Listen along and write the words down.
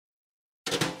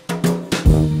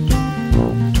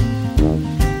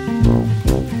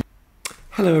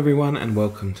Hello everyone and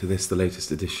welcome to the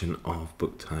latest edition of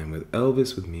Book Time with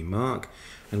Elvis, with me Mark,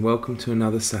 and welcome to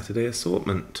another Saturday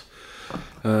Assortment.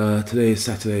 Today is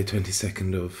Saturday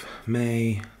 22nd of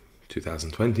May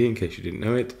 2020, in case you didn't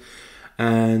know it,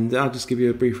 and I'll just give you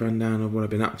a brief rundown of what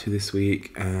I've been up to this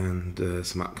week and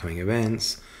some upcoming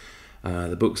events,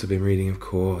 the books I've been reading of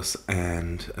course,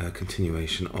 and a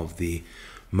continuation of the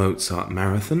MOZART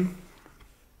marathon.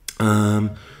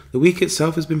 The week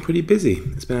itself has been pretty busy.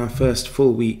 It's been our first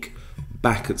full week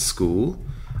back at school,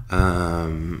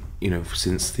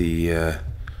 since the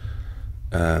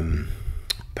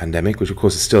pandemic, which of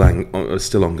course is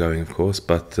still ongoing, of course,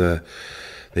 but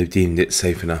they've deemed it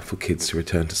safe enough for kids to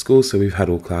return to school, so we've had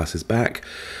all classes back.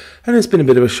 And it's been a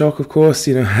bit of a shock, of course,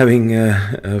 having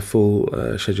a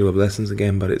full schedule of lessons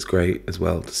again, but it's great as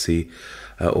well to see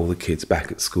all the kids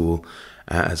back at school,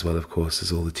 as well, of course,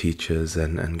 as all the teachers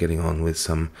and getting on with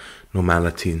some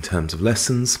normality in terms of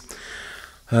lessons.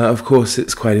 Of course,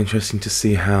 it's quite interesting to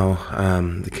see how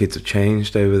the kids have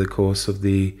changed over the course of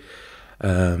the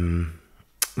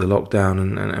lockdown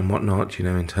and whatnot,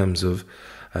 in terms of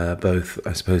both,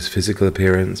 I suppose, physical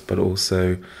appearance, but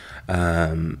also, as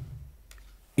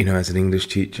an English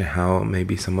teacher, how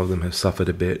maybe some of them have suffered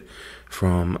a bit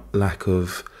from lack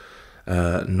of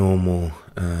normal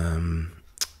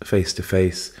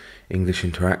face-to-face English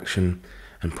interaction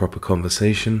and proper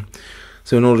conversation.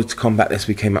 So in order to combat this,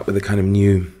 we came up with a kind of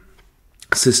new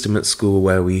system at school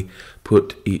where we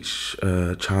put each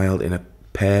child in a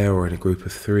pair or in a group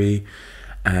of 3,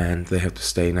 and they have to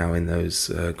stay now in those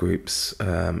groups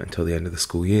until the end of the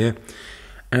school year.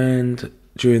 And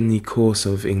during the course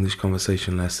of English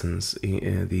conversation lessons,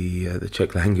 the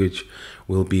Czech language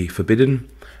will be forbidden,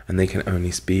 and they can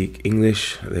only speak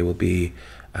English. They will be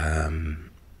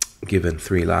given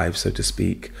 3 lives, so to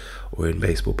speak, or in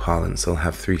baseball parlance, they'll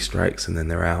have 3 strikes and then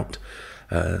they're out.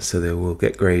 So they will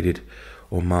get graded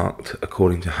or marked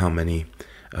according to how many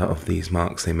of these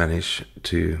marks they manage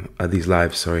to, these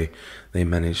lives, they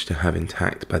manage to have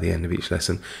intact by the end of each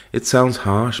lesson. It sounds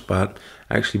harsh, but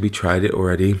actually we tried it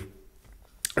already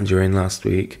during last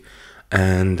week,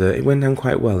 and it went down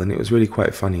quite well, and it was really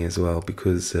quite funny as well,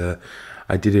 because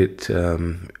I did it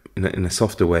in a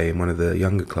softer way in one of the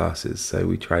younger classes. So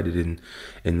we tried it in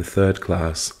the 3rd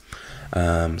class.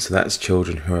 So that's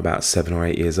children who are about 7 or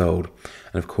 8 years old.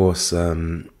 And of course,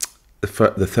 the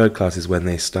 3rd class is when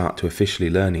they start to officially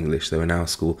learn English. So in our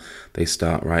school, they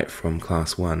start right from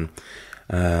class 1.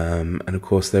 And of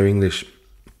course, their English,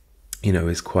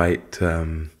 is quite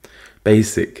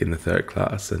basic in the 3rd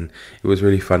class. And it was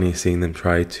really funny seeing them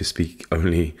try to speak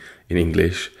only in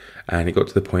English. And it got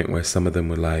to the point where some of them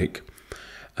were like,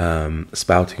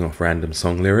 spouting off random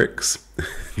song lyrics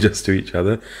just to each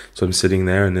other. So I'm sitting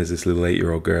there and there's this little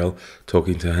 8-year-old girl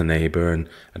talking to her neighbour, and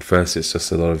at first it's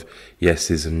just a lot of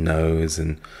yeses and nos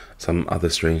and some other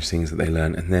strange things that they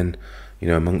learn, and then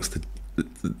amongst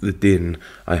the din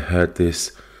I heard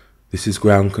this is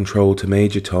ground control to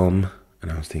Major Tom,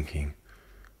 and I was thinking,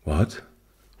 what?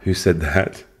 Who said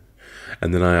that?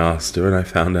 And then I asked her, and I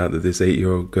found out that this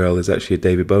 8-year-old girl is actually a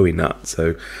David Bowie nut.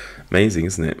 So amazing,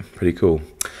 isn't it? Pretty cool.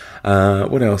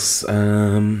 What else?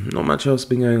 Not much else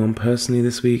been going on personally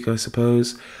this week, I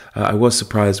suppose. I was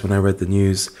surprised when I read the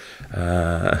news.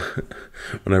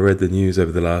 When I read the news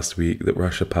over the last week that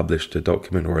Russia published a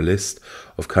document or a list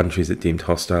of countries it deemed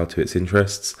hostile to its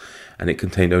interests, and it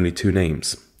contained only 2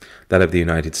 names. That of the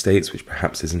United States, which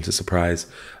perhaps isn't a surprise,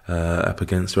 up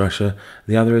against Russia.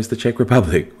 The other is the Czech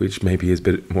Republic, which maybe is a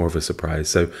bit more of a surprise.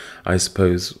 So I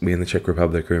suppose we in the Czech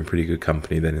Republic are in pretty good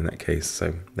company then in that case.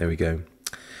 So there we go.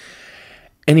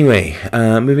 Anyway,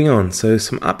 moving on. So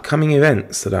some upcoming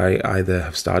events that I either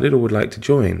have started or would like to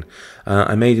join.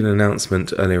 I made an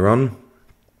announcement earlier on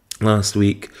last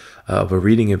week of a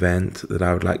reading event that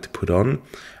I would like to put on.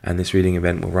 And this reading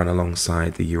event will run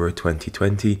alongside the Euro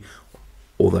 2020,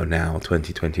 although now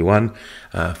 2021,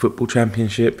 football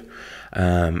championship.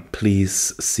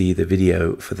 Please see the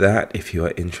video for that if you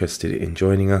are interested in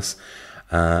joining us.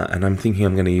 And I'm thinking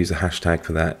I'm going to use a hashtag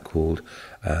for that called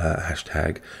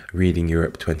hashtag Reading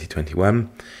Europe 2021.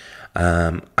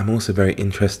 I'm also very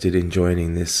interested in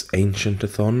joining this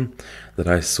Ancient-a-thon that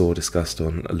I saw discussed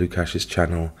on Lukas's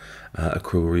channel, A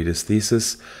Cruel Reader's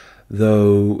Thesis,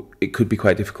 though it could be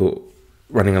quite difficult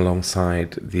running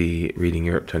alongside the Reading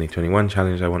Europe 2021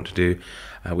 challenge I want to do,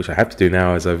 which I have to do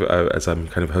now as I'm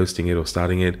kind of hosting it or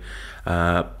starting it.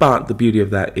 But the beauty of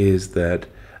that is that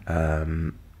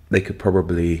they could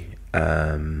probably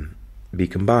be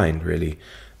combined, really,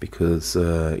 because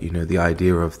the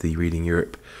idea of the Reading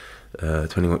Europe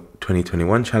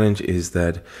 2021 challenge is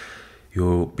that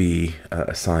you'll be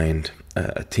assigned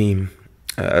a team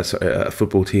a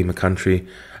football team, a country,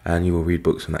 and you will read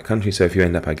books from that country. So if you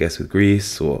end up, I guess, with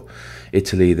Greece or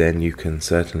Italy, then you can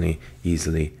certainly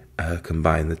easily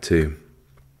combine the two.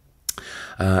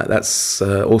 That's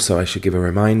also, I should give a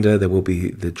reminder, there will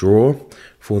be the draw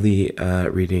for the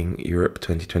Reading Europe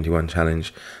 2021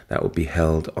 challenge that will be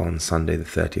held on Sunday the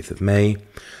 30th of May.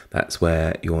 That's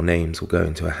where your names will go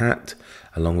into a hat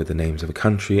along with the names of a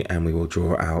country, and we will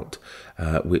draw out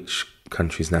which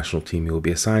country's national team you will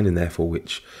be assigned, and therefore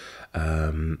which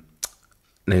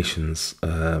nation's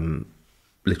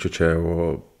literature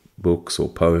or books or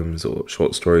poems or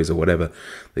short stories or whatever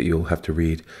that you'll have to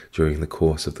read during the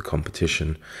course of the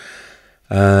competition.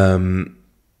 I'm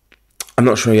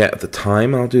not sure yet at the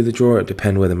time I'll do the draw. It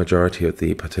depends where the majority of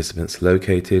the participants are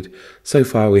located. So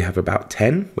far we have about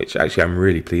 10, which actually I'm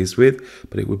really pleased with,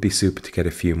 but it would be super to get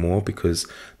a few more because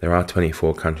there are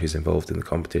 24 countries involved in the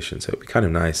competition. So it'd be kind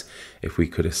of nice if we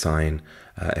could assign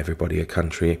everybody a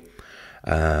country,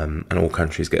 and all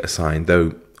countries get assigned,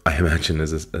 though I imagine,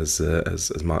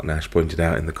 as Marc Nash pointed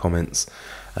out in the comments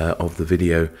of the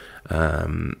video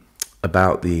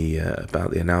about the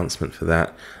announcement for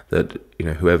that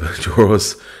whoever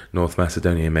draws North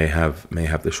Macedonia may have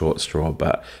the short straw,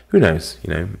 but who knows?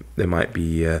 There might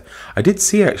be. I did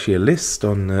see actually a list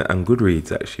on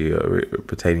Goodreads actually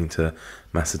pertaining to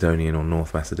Macedonian or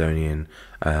North Macedonian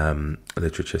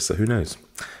literature. So who knows?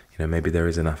 Maybe there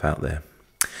is enough out there.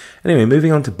 Anyway,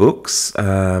 moving on to books,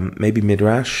 maybe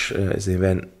MIDRASH is the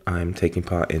event I'm taking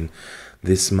part in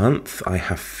this month. I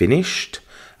have finished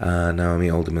Naomi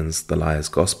Alderman's The Liar's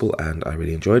Gospel, and I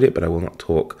really enjoyed it, but I will not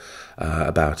talk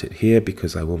about it here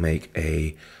because I will make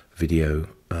a video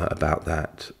about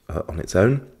that on its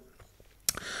own.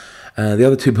 The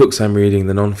other two books I'm reading,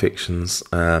 the non-fictions,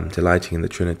 Delighting in the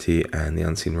Trinity and The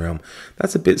Unseen Realm,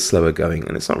 that's a bit slower going,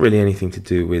 and it's not really anything to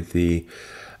do with the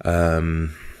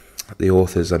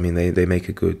authors. I mean, they make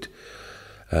a good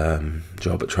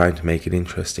job at trying to make it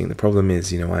interesting. The problem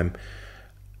is,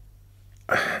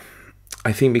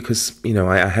 I think because,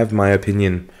 I have my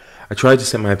opinion. I tried to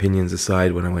set my opinions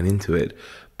aside when I went into it,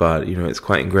 but, it's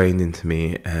quite ingrained into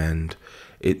me, and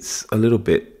it's a little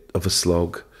bit of a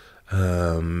slog,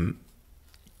 when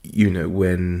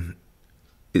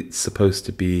it's supposed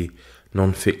to be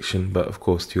non-fiction, but of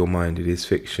course to your mind it is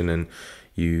fiction, and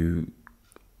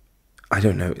I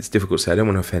don't know, it's difficult to say. I don't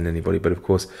want to offend anybody, but of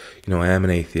course, I am an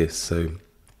atheist, so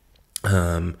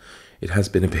it has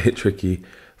been a bit tricky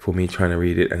for me trying to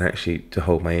read it and actually to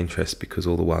hold my interest, because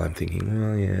all the while I'm thinking,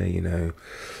 well, yeah,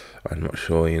 I'm not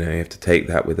sure, you have to take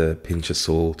that with a pinch of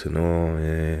salt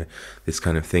and, this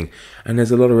kind of thing. And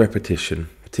there's a lot of repetition,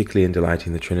 particularly in Delighting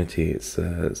in the Trinity. It's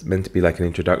meant to be like an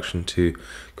introduction to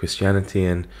Christianity,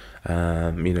 and,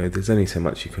 there's only so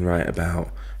much you can write about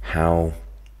how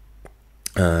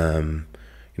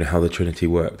the Trinity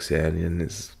works, and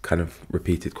it's kind of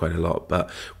repeated quite a lot,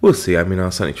 but we'll see. I mean, I'll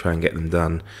certainly try and get them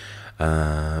done.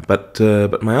 But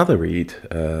my other read,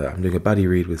 I'm doing a buddy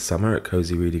read with Summer at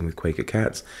Cozy Reading with Quaker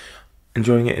Cats.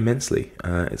 Enjoying it immensely.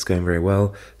 It's going very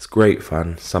well. It's great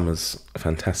fun. Summer's a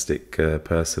fantastic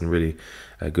person, really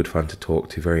good fun to talk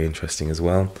to, very interesting as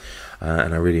well.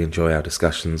 And I really enjoy our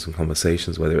discussions and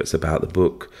conversations, whether it's about the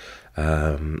book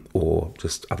or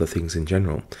just other things in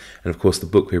general. And of course, the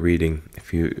book we're reading,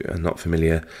 if you are not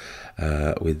familiar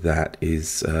with that,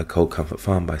 is Cold Comfort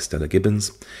Farm by Stella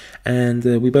and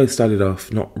we both started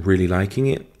off not really liking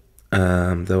it,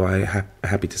 though I'm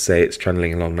happy to say it's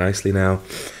trundling along nicely now,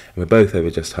 and we're both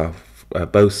just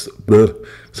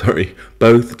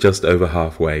over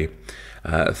halfway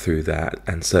through that,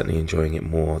 and certainly enjoying it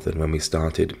more than when we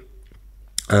started.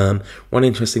 One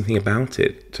interesting thing about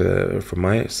it from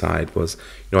my side was,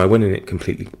 I went in it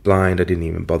completely blind. I didn't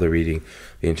even bother reading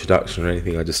the introduction or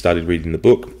anything. I just started reading the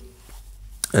book,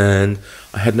 and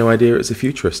I had no idea it was a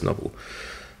futurist novel.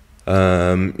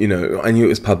 I knew it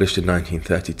was published in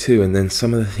 1932, and then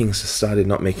some of the things just started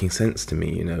not making sense to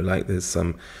me. Like there's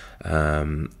some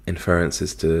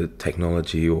inferences to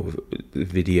technology or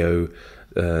video,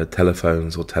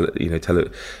 telephones or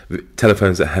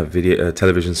telephones that have video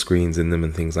television screens in them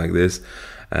and things like this,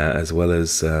 as well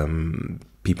as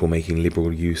people making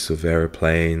liberal use of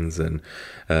aeroplanes and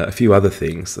a few other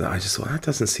things that I just thought, that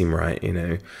doesn't seem right,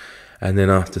 And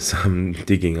then after some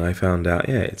digging, I found out,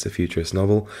 it's a futurist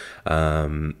novel,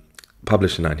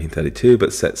 published in 1932,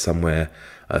 but set somewhere,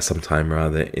 sometime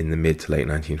rather in the mid to late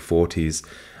 1940s,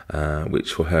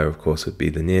 which for her, of course, would be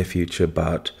the near future,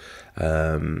 but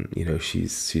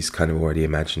she's kind of already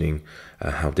imagining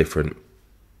how different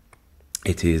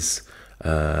it is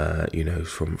you know,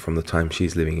 from the time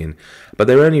she's living in. But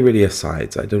they're only really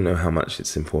asides. I don't know how much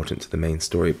it's important to the main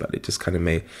story, but it just kind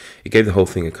of gave the whole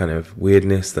thing a kind of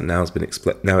weirdness that now it's been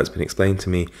explained to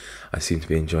me. I seem to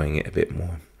be enjoying it a bit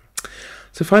more.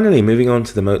 So finally, moving on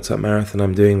to the Mozart marathon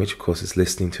I'm doing, which of course is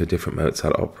listening to a different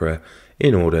Mozart opera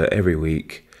in order every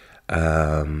week.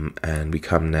 And we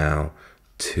come now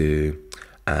to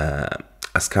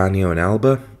Ascanio and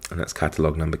Alba, and that's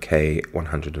catalogue number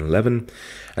K111.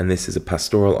 And this is a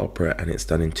pastoral opera, and it's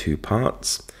done in 2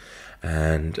 parts.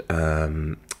 And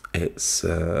it's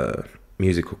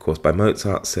music, of course, by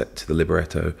Mozart, set to the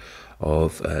libretto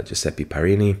of Giuseppe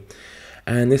Parini.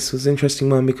 And this was an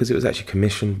interesting one because it was actually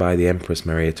commissioned by the Empress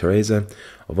Maria Theresa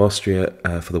of Austria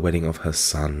for the wedding of her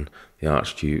son, the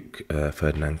Archduke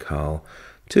Ferdinand Karl,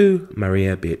 to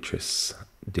Maria Beatrice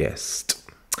d'Este.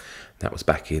 That was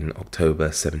back in October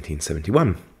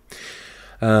 1771.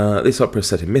 This opera is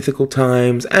set in mythical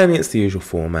times, and it's the usual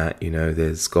format. You know,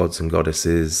 there's gods and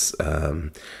goddesses,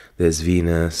 there's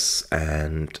Venus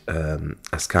and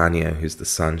Ascanio, who's the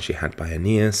son she had by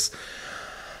Aeneas.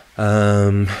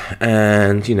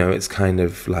 And, you know, it's kind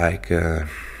of like a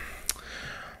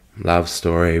love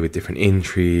story with different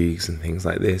intrigues and things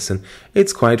like this, and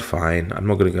it's quite fine. I'm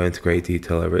not going to go into great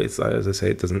detail over it. It's, as I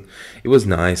say, it was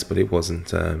nice, but it wasn't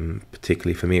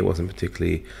particularly, for me, it wasn't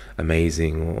particularly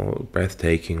amazing or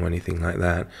breathtaking or anything like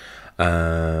that.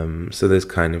 So there's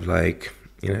kind of like,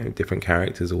 you know, different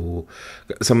characters, all,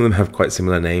 some of them have quite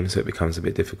similar names, so it becomes a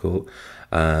bit difficult.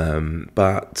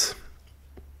 But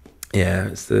yeah,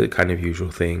 it's the kind of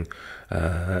usual thing.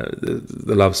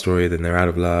 The love story, then they're out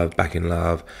of love, back in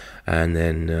love, and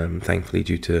then thankfully,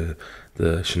 due to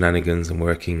the shenanigans and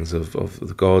workings of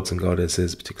the gods and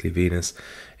goddesses, particularly Venus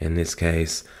in this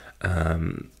case,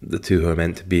 the two who are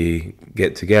meant to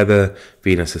get together,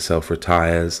 Venus herself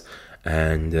retires,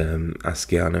 and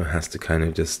Ascanio has to kind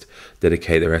of just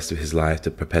dedicate the rest of his life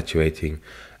to perpetuating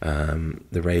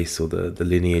the race or the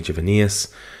lineage of Aeneas,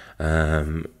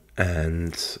 and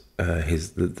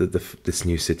this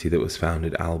new city that was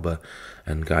founded, Alba,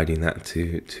 and guiding that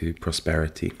to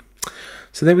prosperity.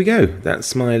 So there we go.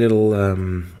 That's my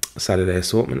little Saturday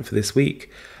assortment for this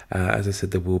week. As I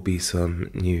said, there will be some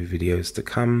new videos to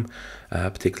come,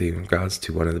 particularly in regards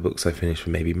to one of the books I finished,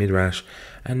 from maybe MIDRASH,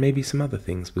 and maybe some other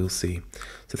things. We'll see.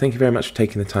 So thank you very much for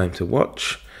taking the time to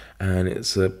watch, and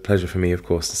it's a pleasure for me, of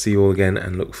course, to see you all again,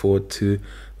 and look forward to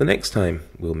the next time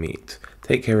we'll meet.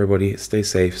 Take care, everybody. Stay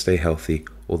safe, stay healthy.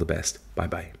 All the best.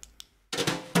 Bye-bye.